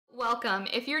Welcome.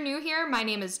 If you're new here, my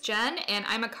name is Jen and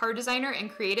I'm a car designer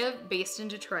and creative based in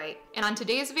Detroit. And on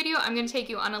today's video, I'm going to take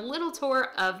you on a little tour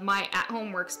of my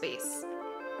at-home workspace.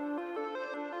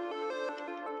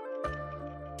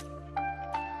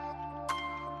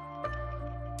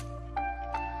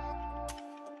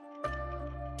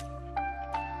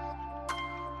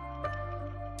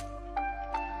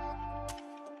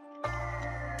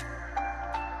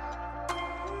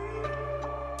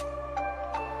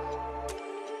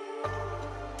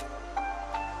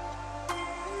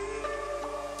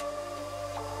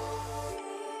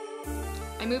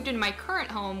 I moved into my current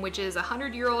home, which is a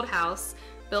 100-year-old house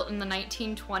built in the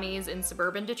 1920s in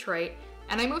suburban Detroit,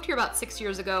 and I moved here about 6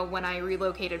 years ago when I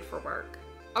relocated for work.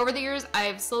 Over the years,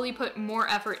 I've slowly put more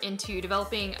effort into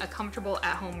developing a comfortable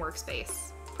at-home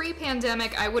workspace.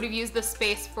 Pre-pandemic, I would have used this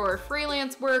space for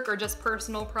freelance work or just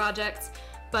personal projects,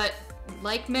 but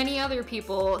like many other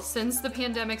people, since the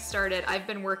pandemic started, I've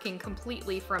been working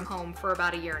completely from home for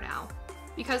about a year now.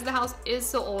 Because the house is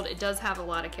so old, it does have a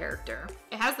lot of character.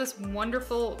 It has this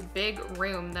wonderful big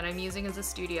room that I'm using as a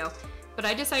studio, but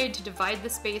I decided to divide the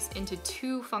space into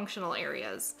two functional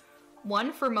areas.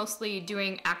 One for mostly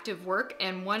doing active work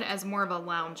and one as more of a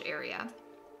lounge area.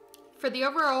 For the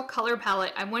overall color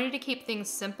palette, I wanted to keep things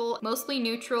simple, mostly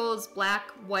neutrals, black,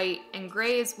 white, and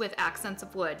grays with accents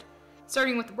of wood.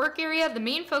 Starting with the work area, the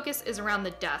main focus is around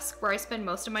the desk, where I spend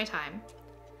most of my time.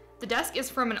 The desk is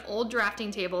from an old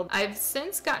drafting table. I've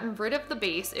since gotten rid of the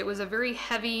base. It was a very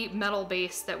heavy metal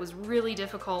base that was really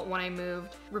difficult when I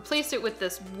moved. Replaced it with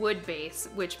this wood base,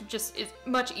 which just is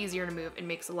much easier to move and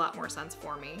makes a lot more sense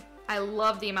for me. I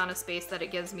love the amount of space that it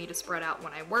gives me to spread out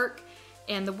when I work,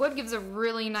 and the wood gives a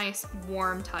really nice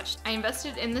warm touch. I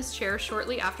invested in this chair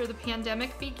shortly after the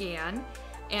pandemic began,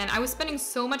 and I was spending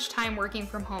so much time working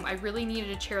from home, I really needed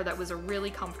a chair that was a really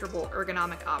comfortable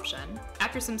ergonomic option.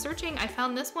 After some searching, I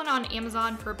found this one on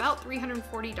Amazon for about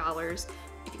 $340.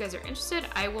 If you guys are interested,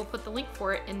 I will put the link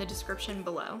for it in the description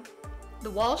below.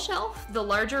 The wall shelf, the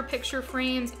larger picture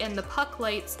frames, and the puck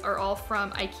lights are all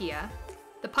from IKEA.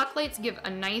 The puck lights give a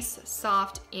nice,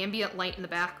 soft, ambient light in the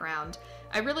background.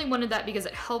 I really wanted that because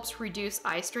it helps reduce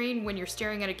eye strain when you're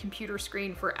staring at a computer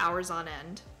screen for hours on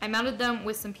end. I mounted them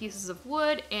with some pieces of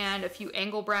wood and a few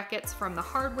angle brackets from the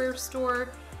hardware store,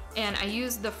 and I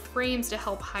used the frames to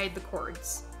help hide the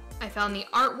cords. I found the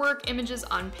artwork images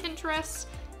on Pinterest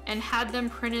and had them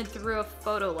printed through a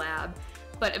photo lab,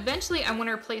 but eventually I want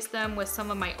to replace them with some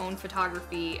of my own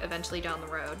photography eventually down the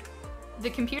road. The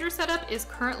computer setup is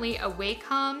currently a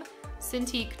Wacom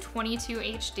Cintiq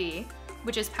 22HD,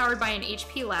 which is powered by an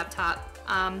HP laptop.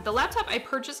 The laptop I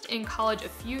purchased in college a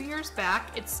few years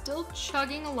back. It's still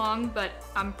chugging along, but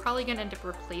I'm probably gonna end up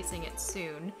replacing it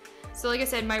soon. So like I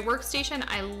said, my workstation,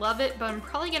 I love it, but I'm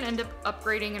probably gonna end up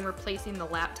upgrading and replacing the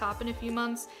laptop in a few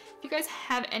months. If you guys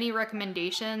have any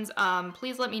recommendations,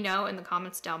 please let me know in the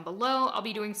comments down below. I'll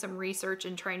be doing some research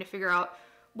and trying to figure out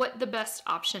what the best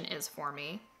option is for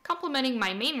me. Complementing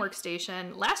my main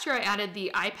workstation, last year I added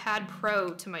the iPad Pro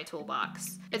to my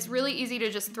toolbox. It's really easy to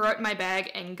just throw it in my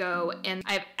bag and go, and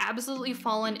I've absolutely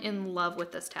fallen in love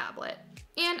with this tablet.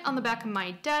 And on the back of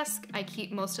my desk, I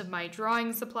keep most of my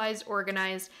drawing supplies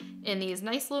organized in these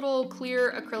nice little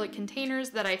clear acrylic containers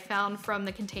that I found from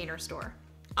the Container Store.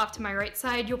 Off to my right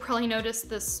side, you'll probably notice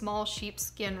this small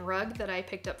sheepskin rug that I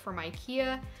picked up from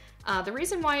IKEA. The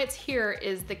reason why it's here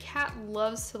is the cat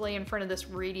loves to lay in front of this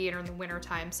radiator in the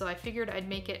wintertime, so I figured I'd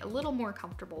make it a little more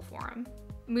comfortable for him.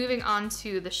 Moving on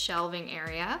to the shelving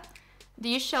area.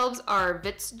 These shelves are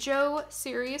Vitzjo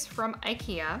series from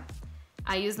IKEA.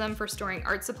 I use them for storing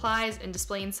art supplies and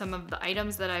displaying some of the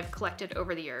items that I've collected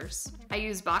over the years. I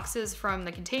use boxes from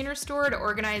the Container Store to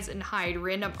organize and hide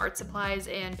random art supplies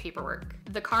and paperwork.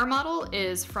 The car model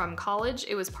is from college.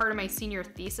 It was part of my senior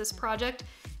thesis project,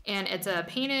 and it's a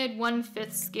painted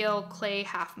 1/5 scale clay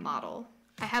half model.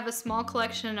 I have a small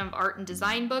collection of art and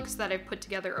design books that I've put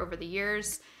together over the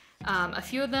years. A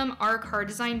few of them are car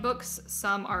design books,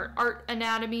 some are art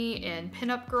anatomy and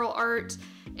pinup girl art,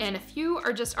 and a few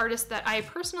are just artists that I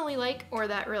personally like or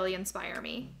that really inspire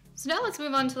me. So now let's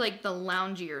move on to like the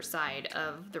loungier side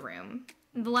of the room.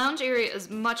 The lounge area is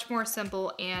much more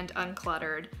simple and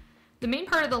uncluttered. The main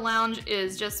part of the lounge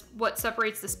is just what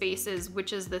separates the spaces,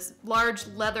 which is this large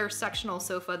leather sectional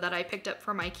sofa that I picked up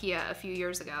from IKEA a few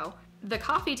years ago. The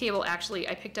coffee table actually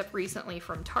I picked up recently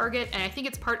from Target, and I think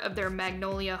it's part of their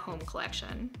Magnolia home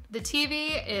collection. The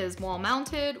TV is wall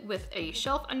mounted with a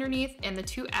shelf underneath and the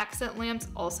two accent lamps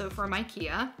also from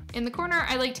IKEA. In the corner,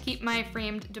 I like to keep my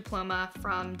framed diploma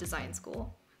from design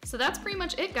school. So that's pretty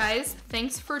much it, guys.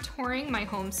 Thanks for touring my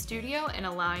home studio and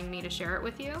allowing me to share it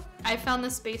with you. I found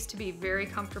this space to be very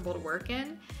comfortable to work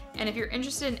in, and if you're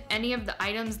interested in any of the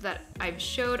items that I've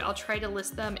showed, I'll try to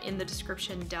list them in the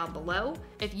description down below.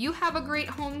 If you have a great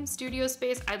home studio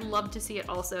space, I'd love to see it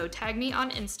also. Tag me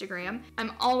on Instagram.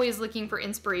 I'm always looking for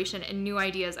inspiration and new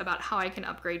ideas about how I can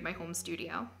upgrade my home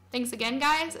studio. Thanks again,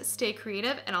 guys. Stay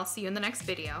creative, and I'll see you in the next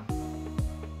video.